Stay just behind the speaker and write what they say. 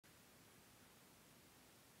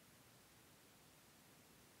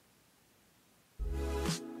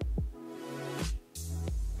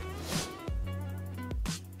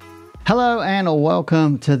Hello and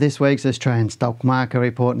welcome to this week's Australian Stock Market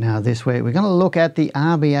Report. Now this week we're going to look at the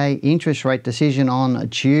RBA interest rate decision on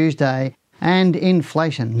Tuesday and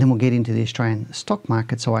inflation. Then we'll get into the Australian stock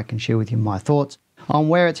market so I can share with you my thoughts on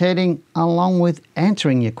where it's heading, along with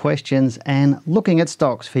answering your questions and looking at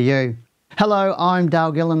stocks for you. Hello, I'm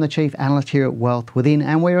Gillham, the Chief Analyst here at Wealth Within,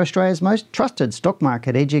 and we're Australia's most trusted stock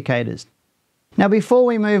market educators. Now before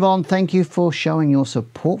we move on, thank you for showing your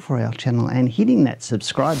support for our channel and hitting that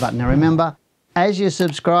subscribe button. Now remember, as you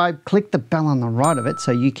subscribe, click the bell on the right of it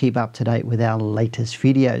so you keep up to date with our latest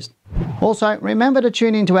videos. Also, remember to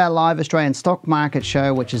tune into our live Australian stock market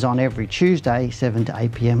show, which is on every Tuesday, 7 to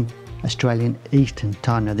 8 p.m. Australian Eastern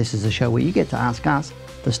Time. Now this is a show where you get to ask us,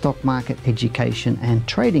 the stock market education and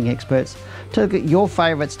trading experts, to look at your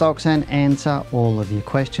favourite stocks and answer all of your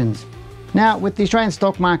questions. Now, with the Australian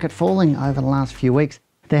stock market falling over the last few weeks,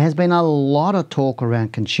 there has been a lot of talk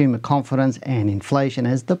around consumer confidence and inflation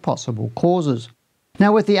as the possible causes.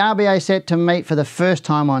 Now, with the RBA set to meet for the first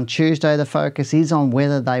time on Tuesday, the focus is on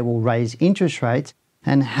whether they will raise interest rates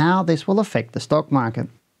and how this will affect the stock market.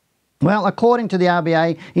 Well, according to the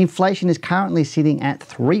RBA, inflation is currently sitting at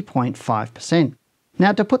 3.5%.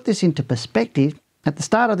 Now, to put this into perspective, at the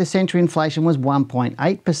start of this century, inflation was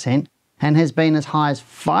 1.8%. and has been as high as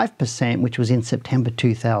 5%, which was in September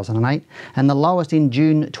 2008, and the lowest in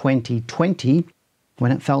June 2020,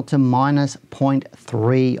 when it fell to minus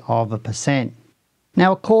 0.3%.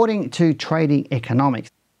 Now, according to Trading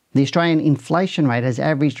Economics, the Australian inflation rate has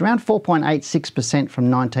averaged around 4.86%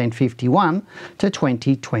 from 1951 to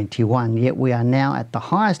 2021, yet we are now at the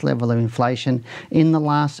highest level of inflation in the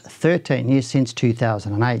last 13 years since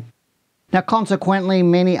 2008. Now, consequently,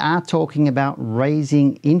 many are talking about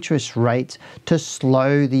raising interest rates to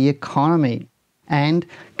slow the economy and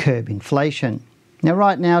curb inflation. Now,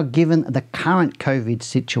 right now, given the current COVID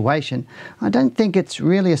situation, I don't think it's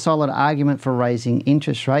really a solid argument for raising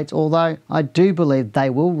interest rates, although I do believe they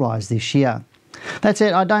will rise this year. That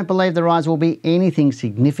said, I don't believe the rise will be anything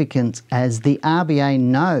significant, as the RBA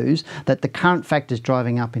knows that the current factors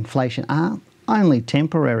driving up inflation are only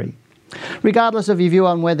temporary. Regardless of your view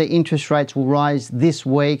on whether interest rates will rise this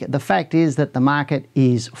week, the fact is that the market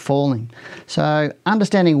is falling. So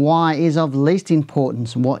understanding why is of least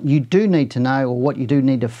importance. What you do need to know, or what you do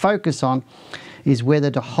need to focus on, is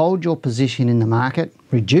whether to hold your position in the market,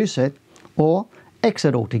 reduce it, or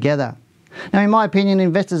exit altogether. Now, in my opinion,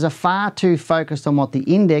 investors are far too focused on what the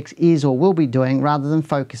index is or will be doing rather than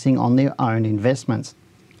focusing on their own investments.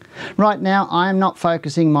 Right now, I am not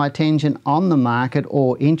focusing my attention on the market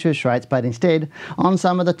or interest rates, but instead on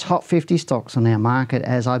some of the top 50 stocks on our market,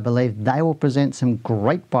 as I believe they will present some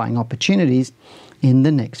great buying opportunities in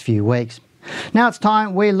the next few weeks. Now it's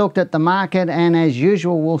time we looked at the market, and as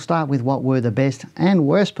usual, we'll start with what were the best and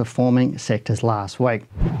worst performing sectors last week.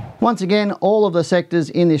 Once again, all of the sectors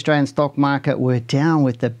in the Australian stock market were down,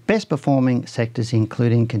 with the best performing sectors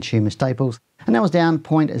including consumer staples, and that was down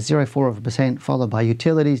 0.04%, followed by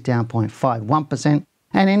utilities down 0.51%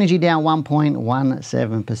 and energy down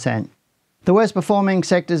 1.17%. The worst performing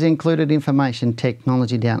sectors included information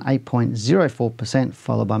technology down 8.04%,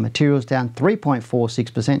 followed by materials down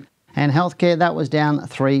 3.46%, and healthcare, that was down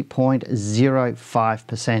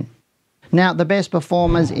 3.05%. Now, the best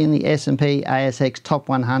performers in the S&P ASX top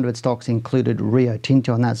 100 stocks included Rio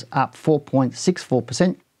Tinto, and that's up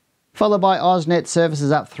 4.64%. Followed by AusNet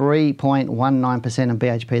Services up 3.19%, and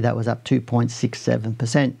BHP, that was up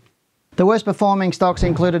 2.67%. The worst performing stocks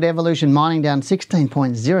included Evolution Mining down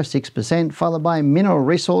 16.06%, followed by Mineral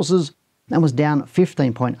Resources, that was down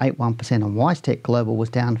 15.81%, and WiseTech Global was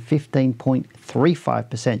down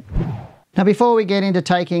 15.35%. Now, before we get into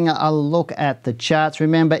taking a look at the charts,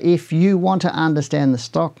 remember, if you want to understand the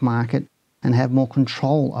stock market and have more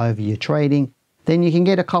control over your trading, then you can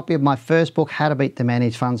get a copy of my first book, How to Beat the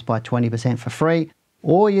Managed Funds, by 20% for free.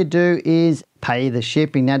 All you do is pay the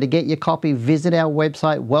shipping. Now, to get your copy, visit our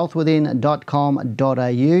website,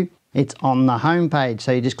 wealthwithin.com.au. It's on the homepage,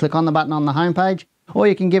 so you just click on the button on the homepage, or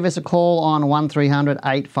you can give us a call on 1300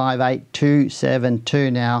 858 272.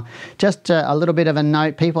 Now, just a little bit of a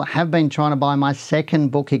note, people have been trying to buy my second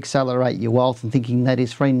book, Accelerate Your Wealth, and thinking that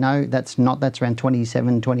is free. No, that's not. That's around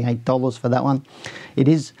 $27, $28 for that one. It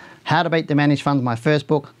is How to Beat the Managed Funds, my first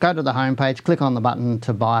book. Go to the homepage, click on the button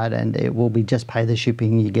to buy it, and it will be just pay the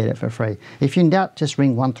shipping. You get it for free. If you're in doubt, just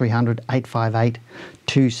ring 1300 858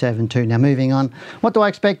 272. Now, moving on. What do I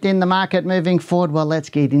expect in the market moving forward? Well, let's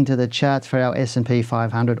get into the charts for our S&P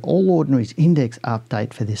 500 All Ordinaries Index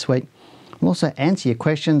update for this week. We'll also answer your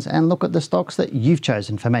questions and look at the stocks that you've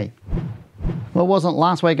chosen for me. Well, Well, wasn't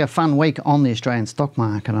last week a fun week on the Australian stock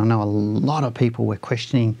market? I know a lot of people were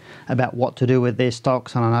questioning about what to do with their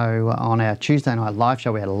stocks, and I know on our Tuesday night live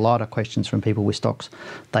show we had a lot of questions from people with stocks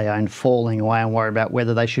they own falling away and worry about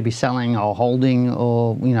whether they should be selling or holding,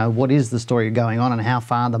 or what is the story going on and how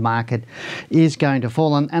far the market is going to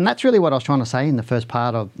fall. And that's really what I was trying to say in the first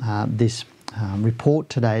part of this report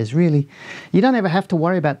today, is really you don't ever have to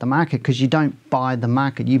worry about the market, because you don't buy the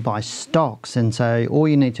market, you buy stocks. And so all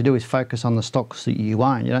you need to do is focus on the stocks that you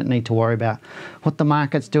own. You don't need to worry about what the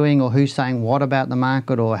market's doing or who's saying what about the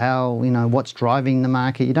market or how, what's driving the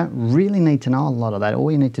market. You don't really need to know a lot of that. All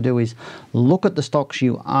you need to do is look at the stocks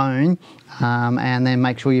you own, and then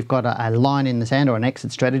make sure you've got a line in the sand or an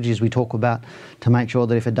exit strategy, as we talk about, to make sure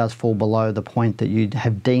that if it does fall below the point that you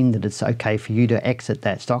have deemed that it's okay for you to exit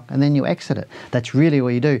that stock, and then you exit it. That's really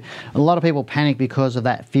what you do. A lot of people panic because of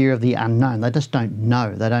that fear of the unknown. They just don't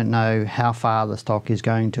know. They don't know how far the stock is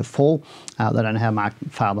going to fall. They don't know how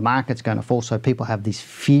far the market's going to fall. So people have this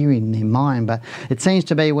fear in their mind. But it seems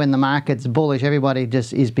to be when the market's bullish, everybody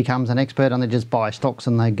just becomes an expert and they just buy stocks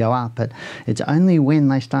and they go up. But it's only when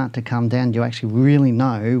they start to come down do you actually really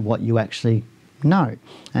know what you actually know.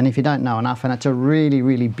 And if you don't know enough, and it's a really,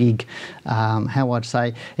 really big, how I'd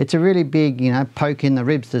say, it's a really big, poke in the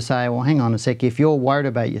ribs to say, well, hang on a sec, if you're worried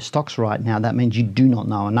about your stocks right now, that means you do not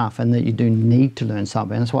know enough and that you do need to learn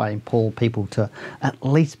something. That's why I implore people to at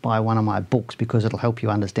least buy one of my books, because it'll help you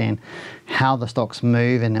understand how the stocks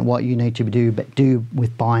move and what you need to do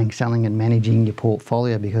with buying, selling and managing your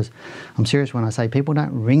portfolio. Because I'm serious when I say people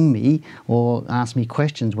don't ring me or ask me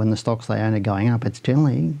questions when the stocks they own are going up. It's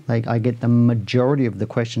generally, I get the majority of the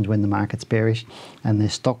questions when the market's bearish and their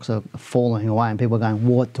stocks are falling away and people are going,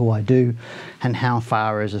 what do I do and how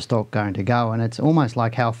far is a stock going to go? And it's almost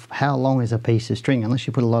like how long is a piece of string. Unless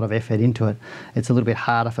you put a lot of effort into it, it's a little bit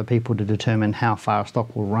harder for people to determine how far a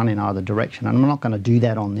stock will run in either direction. And I'm not going to do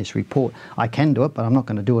that on this report. I can do it, but I'm not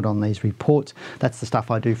going to do it on these reports. That's the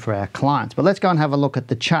stuff I do for our clients. But let's go and have a look at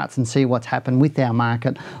the charts and see what's happened with our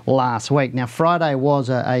market last week. Now, Friday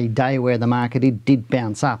was a day where the market did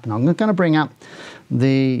bounce up, and I'm going to bring up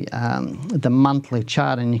the monthly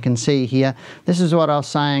chart, and you can see here, this is what I was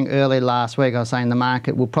saying early last week. I was saying the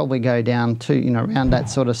market will probably go down to around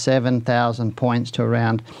that sort of 7,000 points to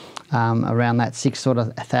around that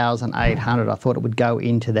 6,800. I thought it would go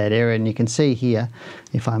into that area, and you can see here,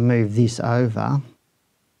 if I move this over,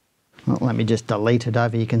 well, let me just delete it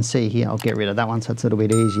over. You can see here, I'll get rid of that one so it's a little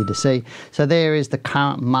bit easier to see. So there is the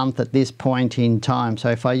current month at this point in time. So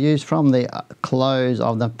if I use from the close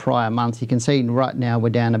of the prior month, you can see right now we're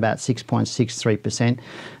down about 6.63%,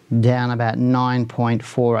 down about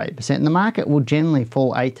 9.48%. And the market will generally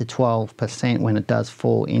fall 8 to 12% when it does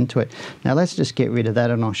fall into it. Now let's just get rid of that,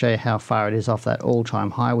 and I'll show you how far it is off that all-time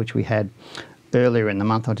high which we had earlier in the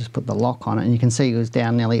month. I'll just put the lock on it, and you can see it was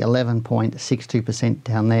down nearly 11.62%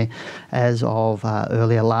 down there as of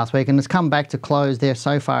earlier last week, and it's come back to close there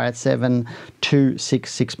so far at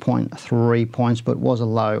 7,266.3 points, but was a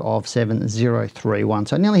low of 7,031.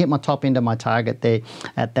 So I nearly hit my top end of my target there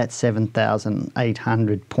at that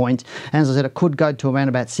 7,800 points. And as I said, it could go to around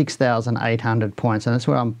about 6,800 points, and that's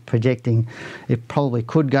where I'm projecting it probably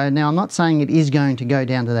could go. Now, I'm not saying it is going to go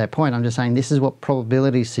down to that point. I'm just saying this is what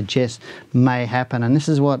probabilities suggest may happen, and this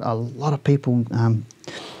is what a lot of people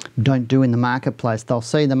don't do in the marketplace. They'll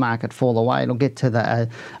see the market fall away, it'll get to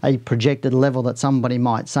a projected level that somebody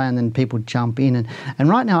might say, and then people jump in, and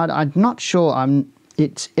right now I'm not sure.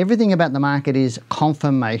 It's everything about the market is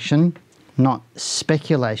confirmation, not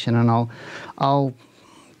speculation. And I'll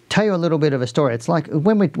tell you a little bit of a story. It's like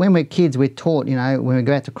when we're kids, we're taught, when we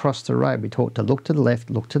go out to cross the road, we're taught to look to the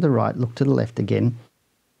left, look to the right, look to the left again,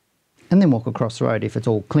 and then walk across the road if it's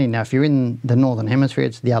all clear. Now, if you're in the Northern Hemisphere,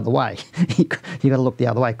 it's the other way. You've got to look the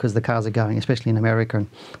other way because the cars are going, especially in America and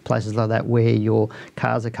places like that, where your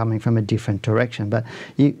cars are coming from a different direction. But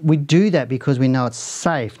we do that because we know it's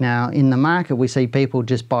safe. Now, in the market, we see people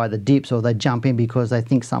just buy the dips, or they jump in because they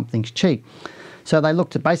think something's cheap. So they look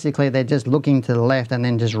to, basically they're just looking to the left and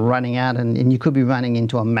then just running out, and you could be running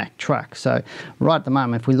into a Mack truck. So right at the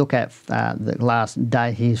moment, if we look at the last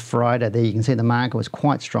day, here's Friday, there you can see the market was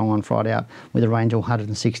quite strong on Friday, up with a range of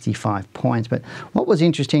 165 points. But what was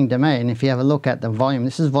interesting to me, and if you have a look at the volume,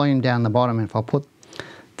 this is volume down the bottom, and if I put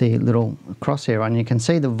the little crosshair on, you can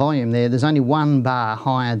see the volume there. There's only one bar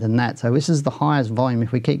higher than that. So this is the highest volume.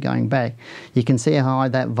 If we keep going back, you can see how high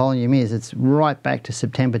that volume is. It's right back to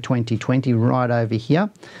September 2020, right over here.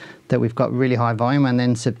 that we've got really high volume, and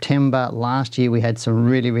then September last year we had some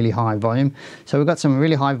really high volume. So we've got some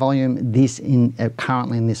really high volume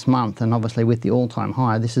currently in this month, and obviously with the all-time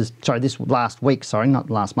high, this last week, not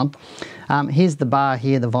last month. Here's the bar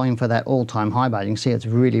here, the volume for that all-time high bar. You can see it's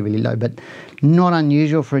really low, but not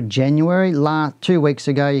unusual for January. 2 weeks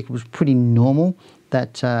ago, it was pretty normal.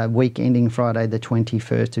 That week ending Friday the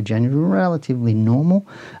 21st of January, relatively normal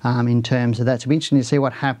in terms of that. So it'll be interesting to see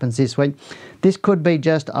what happens this week. This could be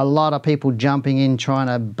just a lot of people jumping in, trying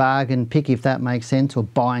to bargain pick, if that makes sense, or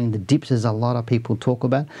buying the dips, as a lot of people talk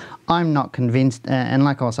about. I'm not convinced, and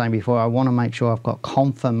like I was saying before, I want to make sure I've got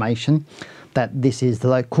confirmation that this is the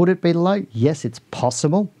low. Could it be the low? Yes, it's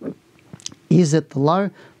possible. Is it the low?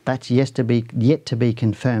 That's yet to be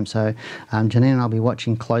confirmed. So Janine and I'll be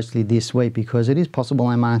watching closely this week, because it is possible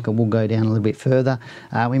our market will go down a little bit further.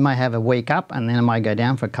 We may have a week up, and then it might go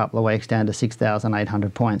down for a couple of weeks down to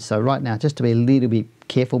 6,800 points. So right now, just to be a little bit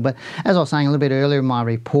careful. But as I was saying a little bit earlier in my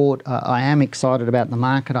report, I am excited about the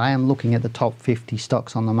market. I am looking at the top 50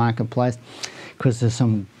 stocks on the marketplace, because there's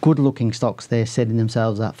some good-looking stocks there setting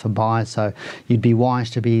themselves up for buys. So you'd be wise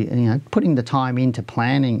to be, putting the time into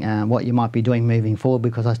planning what you might be doing moving forward,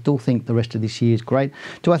 because I still think the rest of this year is great.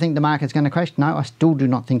 Do I think the market's going to crash? No, I still do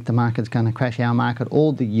not think the market's going to crash, our market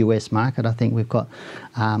or the US market. I think we've got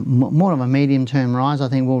more of a medium-term rise. I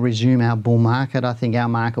think we'll resume our bull market. I think our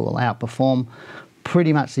market will outperform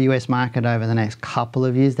pretty much the US market over the next couple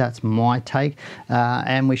of years. That's my take.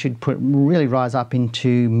 And we should really rise up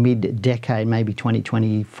into mid-decade, maybe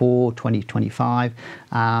 2024, 2025,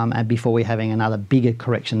 and before we're having another bigger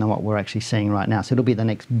correction than what we're actually seeing right now. So it'll be the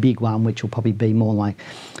next big one, which will probably be more like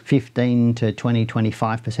 15 to 20,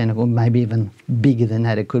 25%, or maybe even bigger than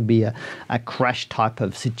that. It could be a crash type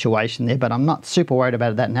of situation there, but I'm not super worried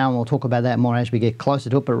about that now, and we'll talk about that more as we get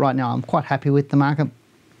closer to it. But right now, I'm quite happy with the market.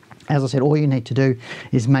 As I said, all you need to do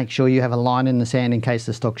is make sure you have a line in the sand in case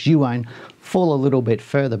the stocks you own fall a little bit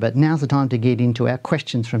further. But now's the time to get into our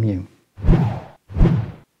questions from you.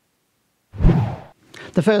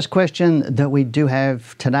 The first question that we do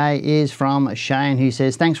have today is from Shane, who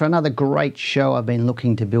says, thanks for another great show. I've been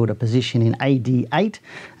looking to build a position in AD8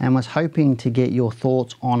 and was hoping to get your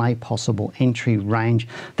thoughts on a possible entry range.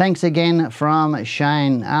 Thanks again from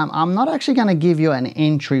Shane. I'm not actually going to give you an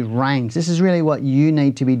entry range. This is really what you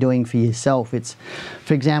need to be doing for yourself. It's,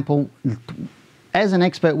 for example, as an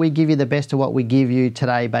expert, we give you the best of what we give you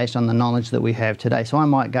today based on the knowledge that we have today. So I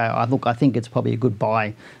might go, look, I think it's probably a good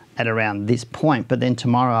buy at around this point, but then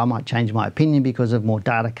tomorrow I might change my opinion because of more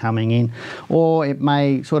data coming in, or it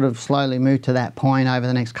may sort of slowly move to that point over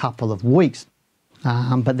the next couple of weeks.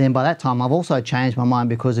 But then by that time, I've also changed my mind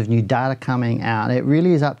because of new data coming out. It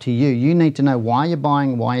really is up to you. You need to know why you're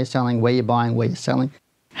buying, why you're selling, where you're buying, where you're selling,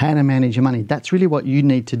 how to manage your money. That's really what you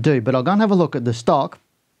need to do. But I'll go and have a look at the stock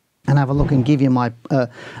and have a look and give you my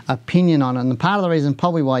opinion on it. And part of the reason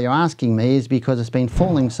probably why you're asking me is because it's been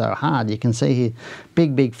falling so hard. You can see here,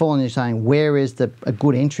 big fall, and you're saying, where is a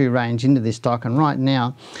good entry range into this stock? And right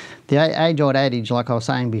now, the age-old adage, like I was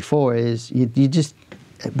saying before, is you just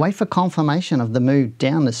wait for confirmation of the move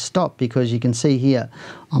down to stop, because you can see here,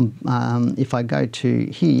 if I go to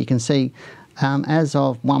here, you can see as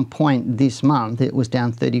of one point this month, it was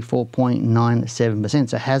down 34.97%.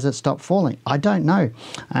 So has it stopped falling? I don't know.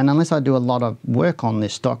 And unless I do a lot of work on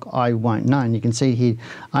this stock, I won't know. And you can see here,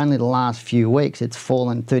 only the last few weeks, it's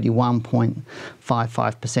fallen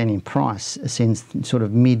 31.55% in price since sort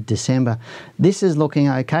of mid-December. This is looking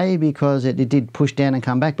okay because it did push down and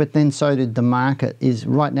come back, but then so did the market.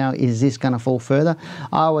 Right now, is this going to fall further?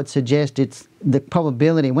 I would suggest it's the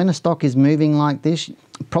probability, when a stock is moving like this,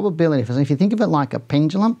 probability, if you think of it like a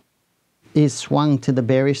pendulum, is swung to the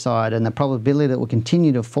bearish side, and the probability that it will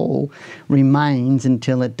continue to fall remains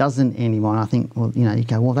until it doesn't anymore. And I think, well, you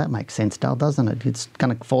go, well, that makes sense, Dale, doesn't it? It's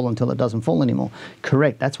going to fall until it doesn't fall anymore.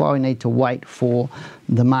 Correct. That's why we need to wait for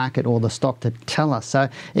the market or the stock to tell us. So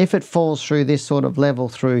if it falls through this sort of level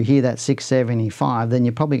through here, that 675, then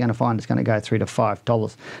you're probably going to find it's going to go through to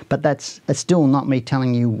 $5. But it's still not me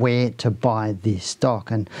telling you where to buy this stock.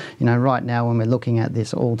 And right now, when we're looking at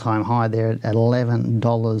this all-time high there at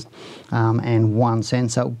 $11 and 1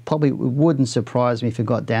 cent, so probably wouldn't surprise me if it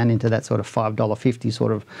got down into that sort of $5.50,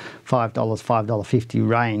 sort of $5.50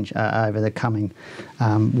 range over the coming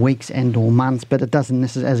weeks and or months. But it doesn't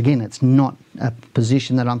necessarily, again, it's not a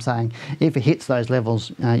position that I'm saying if it hits those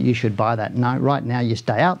levels, you should buy that. No, right now you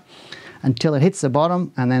stay out until it hits the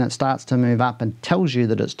bottom, and then it starts to move up and tells you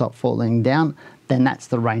that it stopped falling down. then that's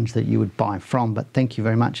the range that you would buy from. But thank you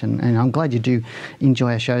very much, and I'm glad you do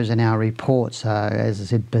enjoy our shows and our reports, as I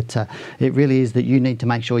said, but it really is that you need to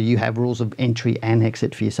make sure you have rules of entry and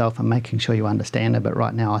exit for yourself and making sure you understand it. But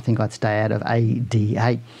right now, I think I'd stay out of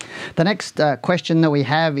ADA. The next question that we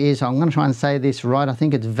have is, I'm going to try and say this right, I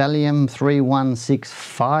think it's Valium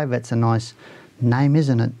 3165. It's a nice name,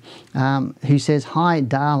 isn't it? Who says, hi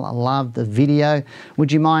Dale, I love the video.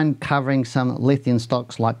 Would you mind covering some lithium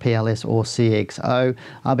stocks like PLS or CXO?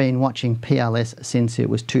 I've been watching PLS since it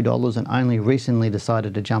was $2 and only recently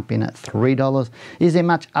decided to jump in at $3. Is there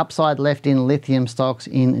much upside left in lithium stocks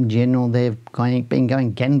in general? They've been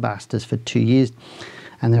going gangbusters for 2 years,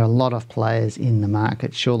 and there are a lot of players in the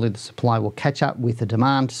market. Surely the supply will catch up with the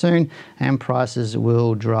demand soon and prices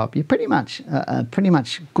will drop. You're pretty much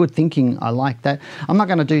good thinking. I like that. I'm not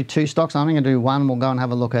going to do 2 stocks. I'm going to do one. We'll go and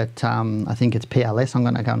have a look at, I think it's PLS. I'm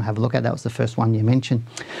going to go and have a look at. That was the first one you mentioned.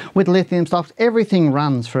 With lithium stocks, everything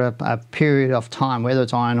runs for a period of time, whether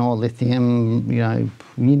it's iron ore, lithium, you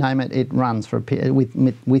name it, it runs for a period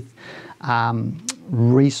with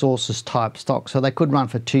resources type stocks. So they could run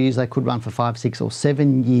for 2 years, they could run for 5, 6 or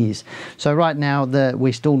 7 years. So right now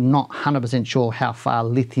we're still not 100% sure how far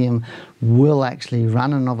lithium will actually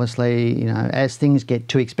run, and obviously as things get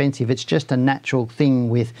too expensive, it's just a natural thing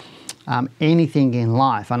with anything in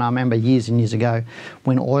life. And I remember years and years ago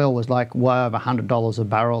when oil was like way over $100 a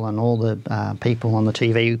barrel, and all the people on the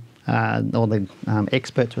TV, all the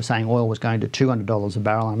experts were saying oil was going to $200 a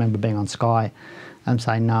barrel. I remember being on Sky and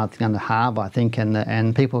saying, no, it's going to halve, I think,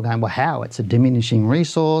 and people are going, well, how? It's a diminishing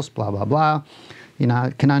resource, blah, blah, blah.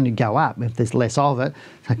 It can only go up if there's less of it.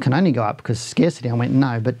 So it can only go up because of scarcity. I went,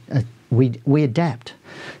 no, but we adapt.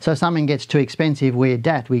 So if something gets too expensive, we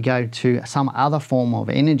adapt. We go to some other form of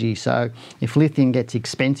energy. So if lithium gets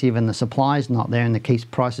expensive and the supply is not there and the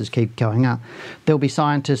prices keep going up, there'll be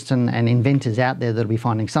scientists and inventors out there that'll be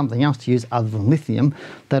finding something else to use other than lithium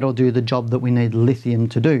that'll do the job that we need lithium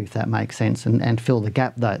to do, if that makes sense, and fill the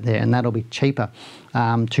gap there. And that'll be cheaper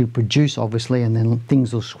to produce, obviously, and then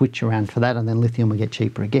things will switch around for that, and then lithium will get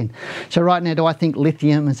cheaper again. So right now, do I think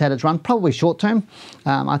lithium has had its run? Probably short term.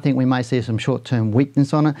 I think we may see some short-term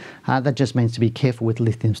weakness on it. That just means to be careful with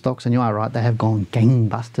lithium stocks, and you are right, they have gone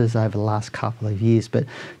gangbusters over the last couple of years, but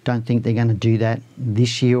don't think they're going to do that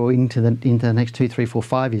this year or into the next 2, 3, 4,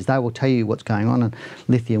 5 years. They will tell you what's going on, and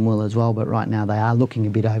lithium will as well, but right now they are looking a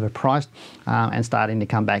bit overpriced and starting to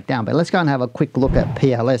come back down. But let's go and have a quick look at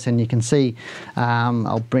PLS, and you can see,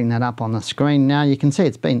 I'll bring that up on the screen now. You can see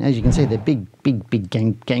it's been, as you can see, they're big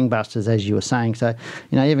gangbusters, as you were saying. So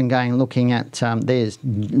even looking at there's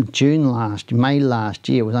May last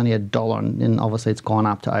year was only $1, and obviously it's gone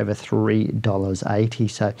up to over $3.80.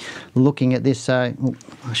 So looking at this, I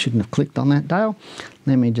shouldn't have clicked on that, Dale.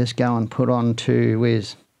 Let me just go and put on to where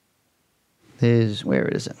is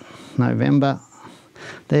it? November.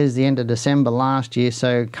 There's the end of December last year,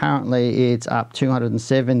 so currently it's up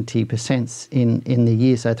 270% in the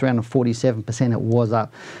year, so 347% it was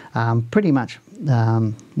up. Pretty much,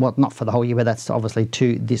 well, not for the whole year, but that's obviously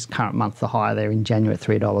to this current month, the high there in January at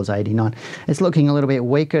 $3.89. It's looking a little bit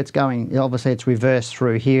weaker. It's going, obviously it's reversed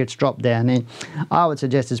through here, it's dropped down in. I would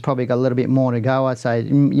suggest it's probably got a little bit more to go. I'd say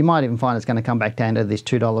you might even find it's going to come back down to this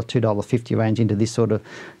 $2, $2.50 range, into this sort of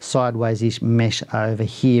sideways-ish mesh over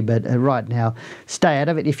here. But right now, stay out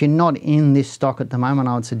of it. If you're not in this stock at the moment,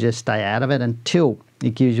 I would suggest stay out of it until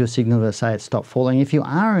it gives you a signal to say it's stopped falling. If you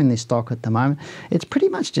are in this stock at the moment, it's pretty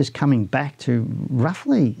much just coming back to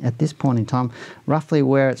roughly, at this point in time, roughly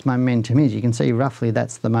where its momentum is. You can see roughly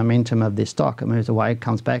that's the momentum of this stock. It moves away,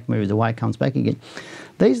 comes back, moves away, comes back again.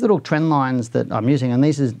 These little trend lines that I'm using, and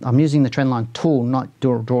I'm using the trend line tool, not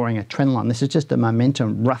drawing a trend line. This is just a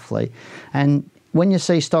momentum roughly. And when you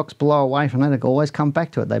see stocks blow away from it, they always come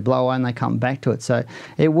back to it. They blow away and they come back to it. So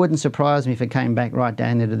it wouldn't surprise me if it came back right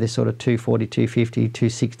down into this sort of 240, 250,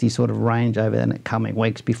 260 sort of range over the coming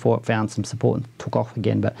weeks before it found some support and took off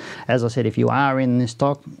again. But as I said, if you are in this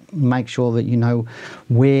stock, make sure that you know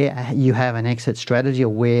where you have an exit strategy, or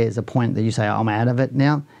where is a point that you say, I'm out of it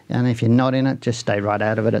now. And if you're not in it, just stay right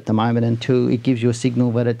out of it at the moment until it gives you a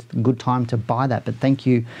signal that it's a good time to buy that. But thank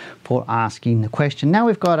you for asking the question. Now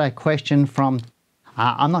we've got a question from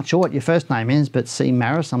I'm not sure what your first name is, but C.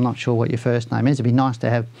 Maris, I'm not sure what your first name is. It'd be nice to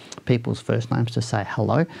have people's first names to say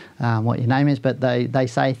hello, what your name is. But they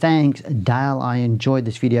say, thanks, Dale, I enjoyed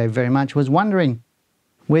this video very much. Was wondering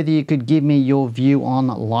whether you could give me your view on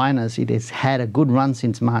Linus. It has had a good run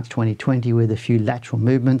since March 2020 with a few lateral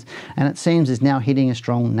movements, and it seems is now hitting a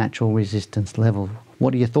strong natural resistance level.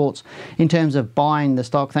 What are your thoughts in terms of buying the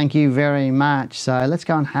stock? Thank you very much. So let's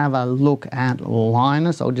go and have a look at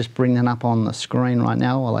Linus. I'll just bring that up on the screen right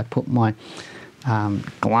now while I put my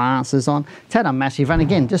glasses on. It's had a massive run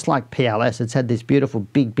again, just like PLS. It's had this beautiful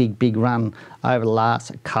big run over the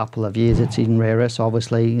last couple of years. It's in rare earths,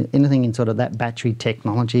 obviously. Anything in sort of that battery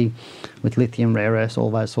technology with lithium, rare earths,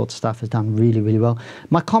 all those sorts of stuff has done really well.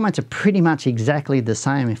 My comments are pretty much exactly the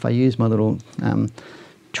same. If I use my little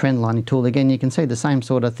trend lining tool again, you can see the same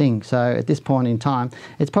sort of thing. So at this point in time,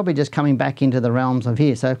 it's probably just coming back into the realms of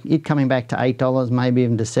here. So it coming back to $8, maybe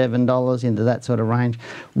even to $7, into that sort of range,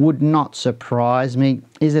 would not surprise me.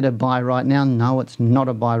 Is it a buy right now? No, it's not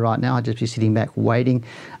a buy right now. I'd just be sitting back waiting.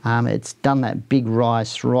 It's done that big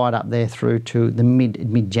rise right up there through to the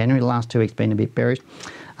mid-January. The last 2 weeks been a bit bearish.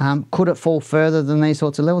 Could it fall further than these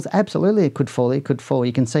sorts of levels? Absolutely, it could fall. It could fall.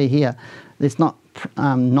 You can see here, it's not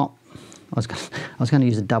I was going to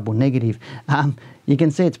use a double negative. You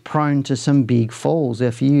can see it's prone to some big falls.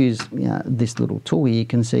 If you use this little tool here, you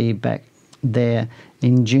can see back there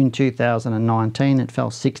in June 2019, it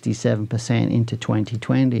fell 67% into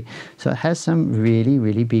 2020. So it has some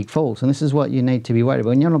really big falls. And this is what you need to be worried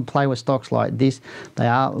about. When you want to play with stocks like this, they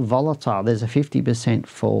are volatile. There's a 50%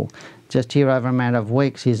 fall. Just here over a matter of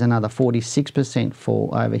weeks, here's another 46% fall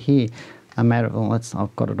over here. A matter of, well,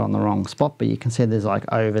 I've got it on the wrong spot, but you can see there's like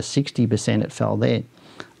over 60% it fell there.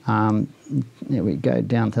 There we go,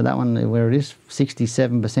 down to that one where it is,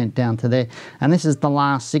 67% down to there. And this is the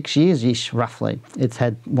last 6 years-ish, roughly. It's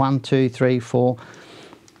had 1, 2, 3, 4,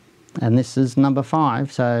 and this is number 5.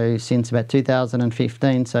 So since about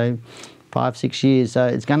 2015, so 5-6 years. So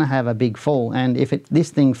it's going to have a big fall. And if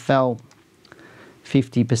this thing fell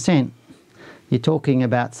 50%, you're talking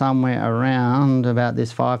about somewhere around about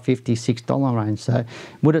this $5.50, $6 range. So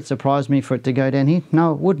would it surprise me for it to go down here?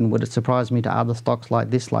 No, it wouldn't. Would it surprise me to other stocks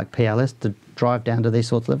like this, like PLS, to drive down to these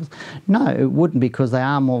sorts of levels? No, it wouldn't, because they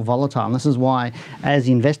are more volatile. And this is why, as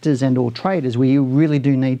investors and or traders, we really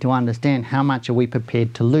do need to understand how much are we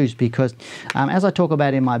prepared to lose, because as I talk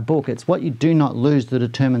about in my book, it's what you do not lose that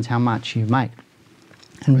determines how much you make.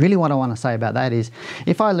 And really what I want to say about that is,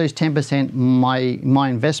 if I lose 10%, my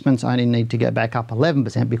investments only need to go back up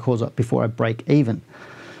 11% before I break even.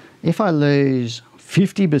 If I lose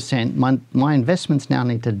 50%, my investments now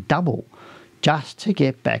need to double just to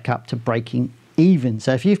get back up to breaking even.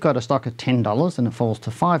 So if you've got a stock at $10 and it falls to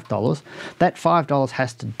 $5, that $5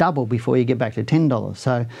 has to double before you get back to $10.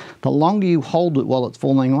 So the longer you hold it while it's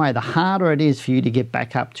falling away, the harder it is for you to get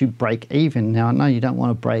back up to break even. Now, I know you don't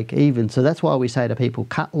want to break even, so that's why we say to people,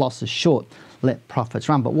 cut losses short, let profits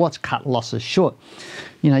run. But what's cut losses short?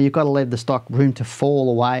 You know, you've got to let the stock room to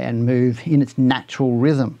fall away and move in its natural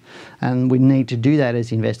rhythm. And we need to do that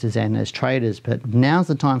as investors and as traders. But now's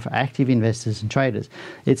the time for active investors and traders.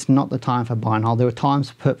 It's not the time for buy and hold. There are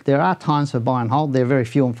times for buy and hold. They're very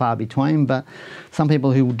few and far between. But some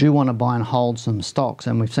people who do want to buy and hold some stocks,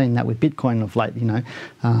 and we've seen that with Bitcoin of late. You know,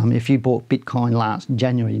 if you bought Bitcoin last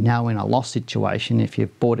January, you're now in a loss situation. If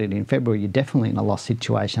you've bought it in February, you're definitely in a loss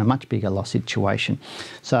situation, a much bigger loss situation.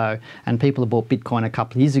 So, and people have bought Bitcoin a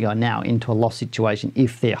couple of years ago now into a loss situation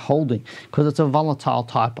if they're holding, because it's a volatile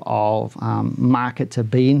type of market to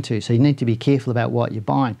be into. So you need to be careful about what you're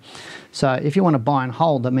buying. So if you want to buy and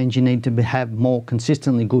hold, that means you need to have more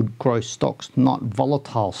consistently good growth stocks, not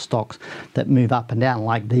volatile stocks that move up and down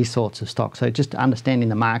like these sorts of stocks. So just understanding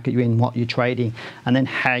the market you're in, what you're trading, and then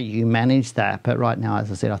how you manage that. But right now,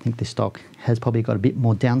 as I said, I think this stock has probably got a bit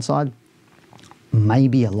more downside,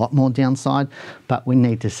 maybe a lot more downside, but we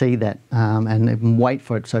need to see that and wait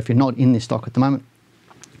for it. So if you're not in this stock at the moment,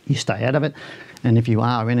 you stay out of it. And if you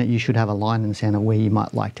are in it, you should have a line in the sand of where you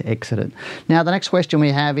might like to exit it. Now, the next question we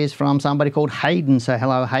have is from somebody called Hayden. So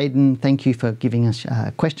hello, Hayden. Thank you for giving us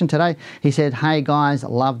a question today. He said, hey guys,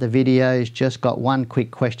 love the videos. Just got one quick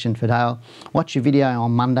question for Dale. Watched your video on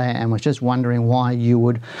Monday and was just wondering why you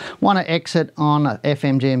would want to exit on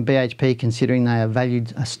FMG and BHP, considering they are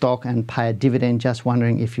valued a stock and pay a dividend. Just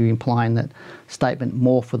wondering if you're implying that statement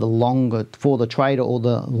more for the trader or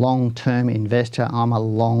the long-term investor. I'm a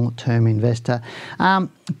long-term investor.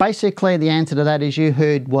 Basically, the answer to that is you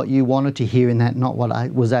heard what you wanted to hear in that, not what I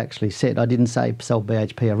was actually said. I didn't say sell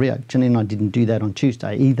BHP or Rio. Janine, I didn't do that on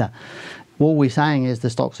Tuesday either. All we're saying is the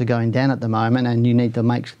stocks are going down at the moment and you need to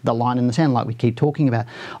make the line in the sand like we keep talking about.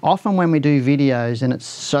 Often when we do videos, and it's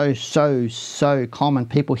so common,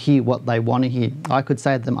 people hear what they want to hear. I could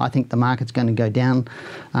say to them, I think the market's going to go down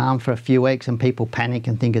for a few weeks, and people panic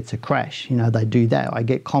and think it's a crash. You know, they do that. I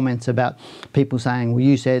get comments about people saying, well,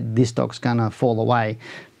 you said this stock's going to fall away.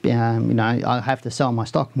 You know, I have to sell my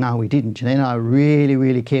stock. No, we didn't. You know,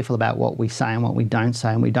 really careful about what we say and what we don't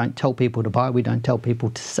say, and we don't tell people to buy, we don't tell people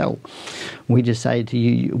to sell. We just say to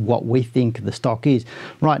you what we think the stock is.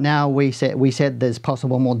 Right now, we said there's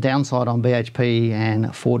possible more downside on BHP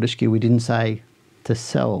and Fortescue. We didn't say to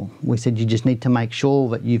sell. We said you just need to make sure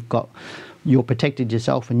that you're protected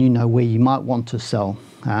yourself and you know where you might want to sell.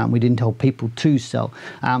 We didn't tell people to sell.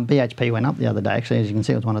 BHP went up the other day. Actually, as you can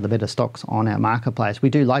see, it was one of the better stocks on our marketplace. We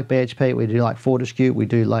do like BHP, we do like Fortescue, we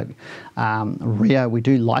do like Rio, we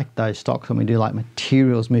do like those stocks, and we do like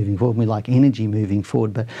materials moving forward, and we like energy moving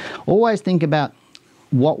forward. But always think about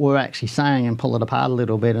what we're actually saying and pull it apart a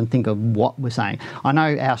little bit and think of what we're saying. I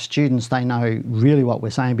know our students, they know really what we're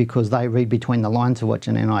saying because they read between the lines of what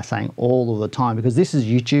Janine and I are saying all of the time, because this is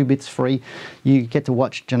YouTube, it's free. You get to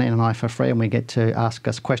watch Janine and I for free, and we get to ask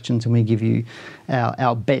us questions and we give you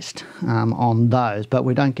our best on those, but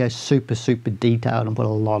we don't go super detailed and put a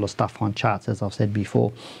lot of stuff on charts, as I've said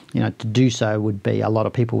before. You know, to do so would be, a lot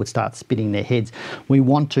of people would start spitting their heads. We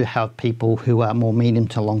want to have people who are more medium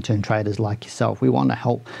to long-term traders like yourself. We want to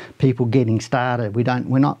help people getting started.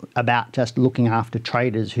 We're not about just looking after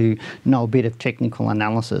traders who know a bit of technical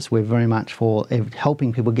analysis. We're very much for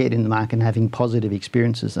helping people get in the market and having positive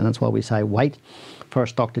experiences, and that's why we say wait for a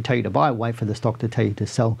stock to tell you to buy, wait for the stock to tell you to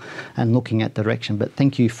sell, and looking at direction. But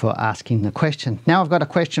thank you for asking the question. Now I've got a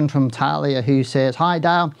question from Talia, who says, "Hi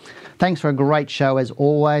Dale, thanks for a great show as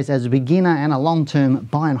always. As a beginner and a long-term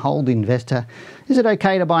buy and hold investor, is it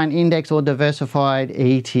okay to buy an index or diversified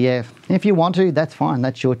ETF? If you want to, that's fine,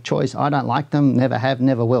 that's your choice. I don't like them, never have,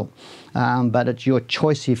 never will. But it's your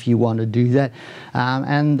choice if you want to do that.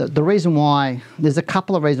 And the reason why, there's a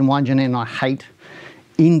couple of reasons why Janine and I hate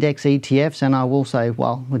index ETFs, and I will say,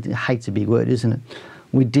 well, hate's a big word, isn't it?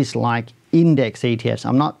 We dislike index ETFs.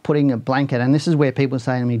 I'm not putting a blanket, and this is where people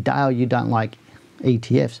say to me, Dale, you don't like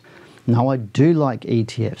ETFs. No, I do like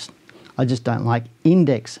ETFs. I just don't like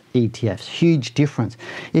index ETFs. Huge difference.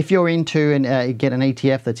 If you're into and get an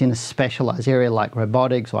ETF that's in a specialized area like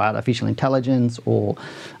robotics or artificial intelligence, or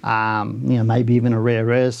you know, maybe even a rare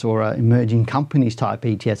earths or emerging companies type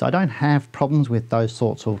ETFs, I don't have problems with those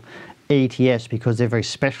sorts of ETFs because they're very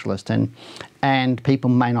specialist, and people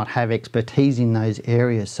may not have expertise in those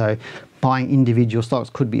areas. So buying individual stocks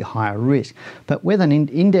could be higher risk. But with an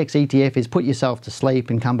index ETF is put yourself to sleep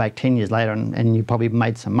and come back 10 years later and you probably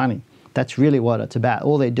made some money. That's really what it's about.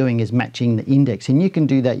 All they're doing is matching the index, and you can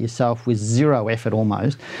do that yourself with zero effort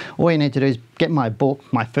almost. All you need to do is get my book,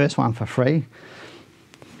 my first one, for free,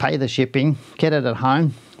 pay the shipping, get it at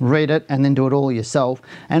home, read it, and then do it all yourself.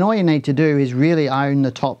 And all you need to do is really own the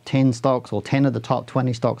top 10 stocks or 10 of the top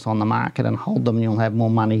 20 stocks on the market and hold them, and you'll have more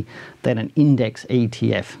money than an index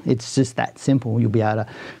ETF. It's just that simple. You'll be able to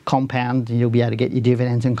compound, you'll be able to get your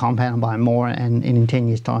dividends and compound and buy more, and in 10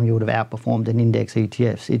 years time you would have outperformed an index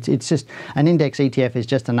ETF. It's just, an index ETF is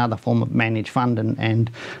just another form of managed fund, and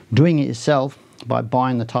doing it yourself by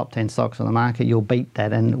buying the top 10 stocks on the market, you'll beat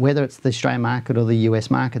that. And whether it's the Australian market or the US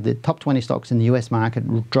market, the top 20 stocks in the US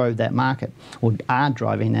market drove that market, or are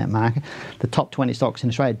driving that market. The top 20 stocks in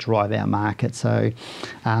Australia drive our market. So,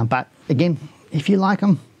 but again, if you like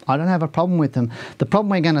them, I don't have a problem with them. The problem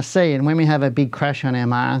we're going to see, and when we have a big crash on our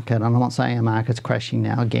market, and I'm not saying our market's crashing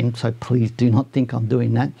now again, so please do not think I'm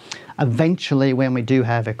doing that. Eventually, when we do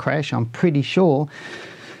have a crash, I'm pretty sure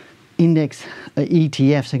index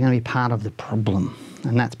ETFs are going to be part of the problem,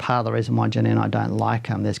 and that's part of the reason why Jenny and I don't like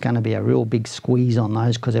them. There's going to be a real big squeeze on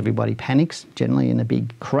those because everybody panics generally in a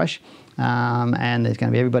big crash, and there's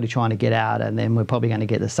going to be everybody trying to get out, and then we're probably going to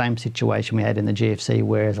get the same situation we had in the GFC,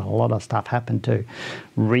 whereas a lot of stuff happened to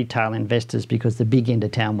retail investors because the big end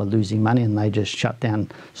of town were losing money and they just shut down,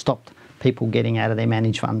 stopped people getting out of their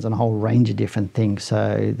managed funds and a whole range of different things.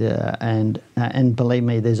 So, and believe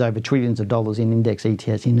me, there's over trillions of dollars in index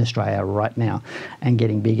ETFs in Australia right now, and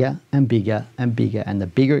getting bigger and bigger and bigger. And the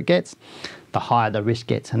bigger it gets, the higher the risk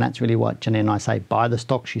gets. And that's really what Janine and I say, buy the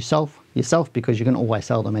stocks yourself, because you can always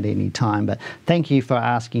sell them at any time. But thank you for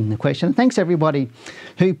asking the question. Thanks everybody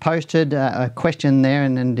who posted a question there.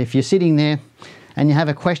 And if you're sitting there and you have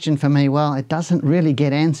a question for me, well, it doesn't really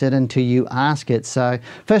get answered until you ask it. So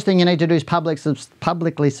first thing you need to do is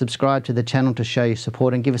publicly subscribe to the channel to show your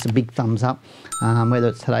support, and give us a big thumbs up. Whether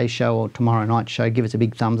it's today's show or tomorrow night's show, give us a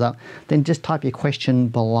big thumbs up. Then just type your question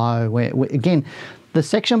below. Again, the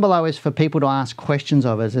section below is for people to ask questions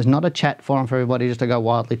of us. There's not a chat forum for everybody just to go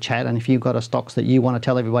wildly chat. And if you've got a stocks that you want to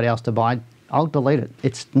tell everybody else to buy, I'll delete it.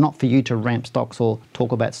 It's not for you to ramp stocks or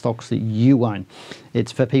talk about stocks that you own.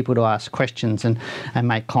 It's for people to ask questions and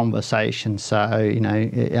make conversation. So, you know,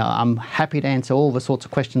 I'm happy to answer all the sorts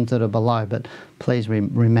of questions that are below, but please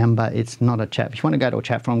remember, it's not a chat. If you want to go to a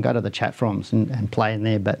chat forum, go to the chat forums and play in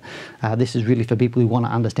there. But this is really for people who want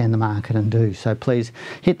to understand the market and do. So please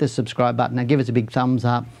hit the subscribe button and give us a big thumbs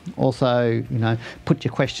up. Also, you know, put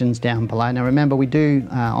your questions down below. Now remember, we do,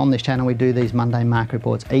 on this channel, we do these Monday market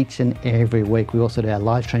reports each and every week. We also do our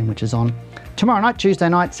live stream, which is on tomorrow night, Tuesday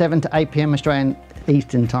night, 7 to 8 p.m. Australian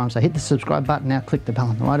Eastern Time. So hit the subscribe button now, click the bell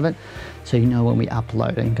on the right of it so you know when we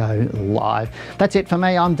upload and go live. That's it for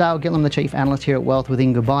me. I'm Dale Gillham, the Chief Analyst here at Wealth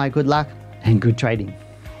Within. Goodbye, good luck and good trading.